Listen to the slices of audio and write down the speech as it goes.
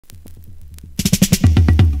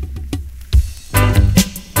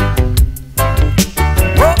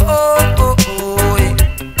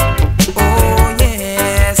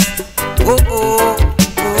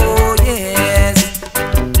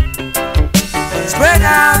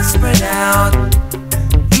spread out.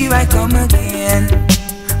 Here I come again,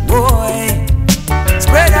 boy.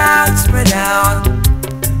 Spread out, spread out.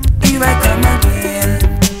 Here I come again,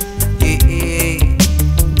 yeah.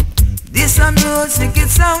 This a music, it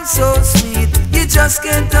sounds so sweet. You just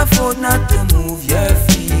can't afford not to move your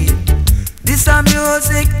feet. This a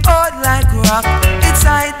music, old like rock. It's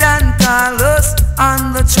high than Carlos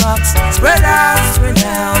on the tracks. Spread out, spread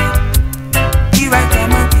out. Here I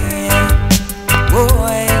come again,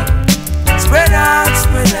 boy. Spread out,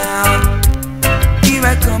 spread out. Here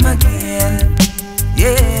I come again,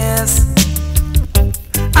 yes.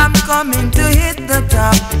 I'm coming to hit the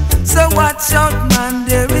top, so watch out, man,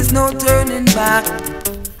 there is no turning back.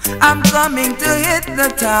 I'm coming to hit the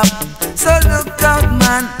top, so look out,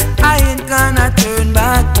 man, I ain't gonna turn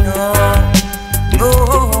back, no.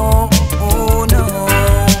 No, oh no.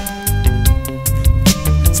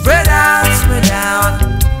 Spread out,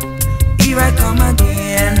 here I come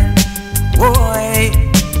again, boy.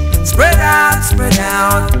 Spread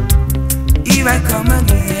out, here I come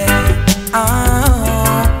again,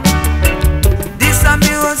 oh. This a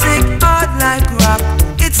music hard like rock.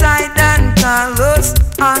 It's high than Carlos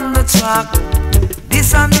on the track.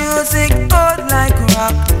 This a music hard like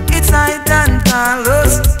rock. It's high than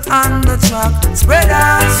Carlos on the track. Spread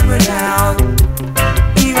out,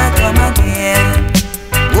 here I come again,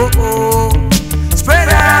 whoa, oh. Spread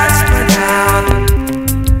out,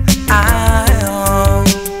 oh,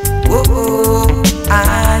 whoa, oh,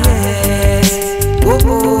 yes, whoa,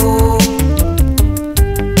 oh.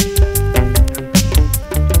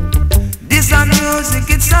 This a music,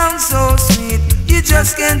 it sounds so sweet. You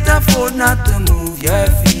just can't afford not to move your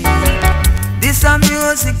feet. This a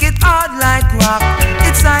music, it hard like rock.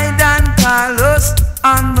 It's high than Carlos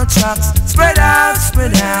on the tracks. Spread out,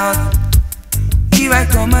 here I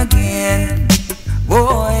come again,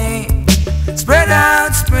 boy. Spread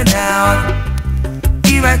out,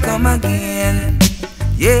 here I come again,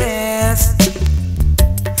 yes.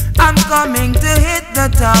 I'm coming to hit the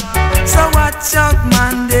top, so watch out,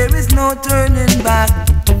 man, there is no turning back.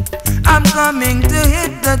 I'm coming to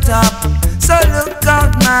hit the top, so look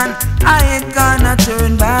out, man, I ain't gonna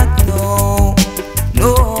turn back, no.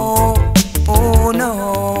 No, oh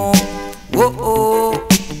no, whoa, oh.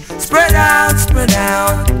 Spread out,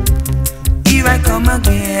 here I come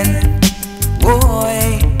again,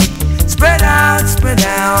 boy. Spread out,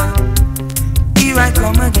 here I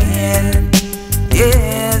come again,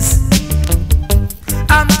 yes.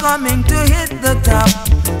 I'm coming to hit the top,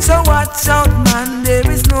 so watch out, man, there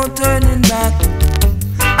is no turning back.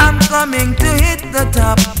 I'm coming to hit the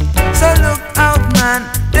top, so look out, man,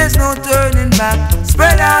 there's no turning back.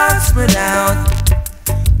 Spread out,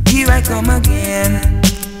 here I come again,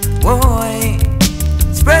 boy.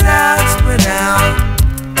 Spread out,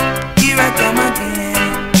 here I come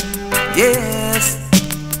again, yes.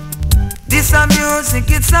 This a music,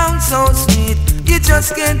 it sounds so sweet. You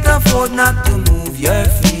just can't afford not to move your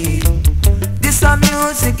feet. This a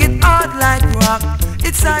music, it hard like rock.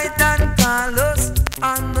 It's high than Carlos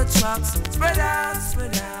on the tracks. Spread out,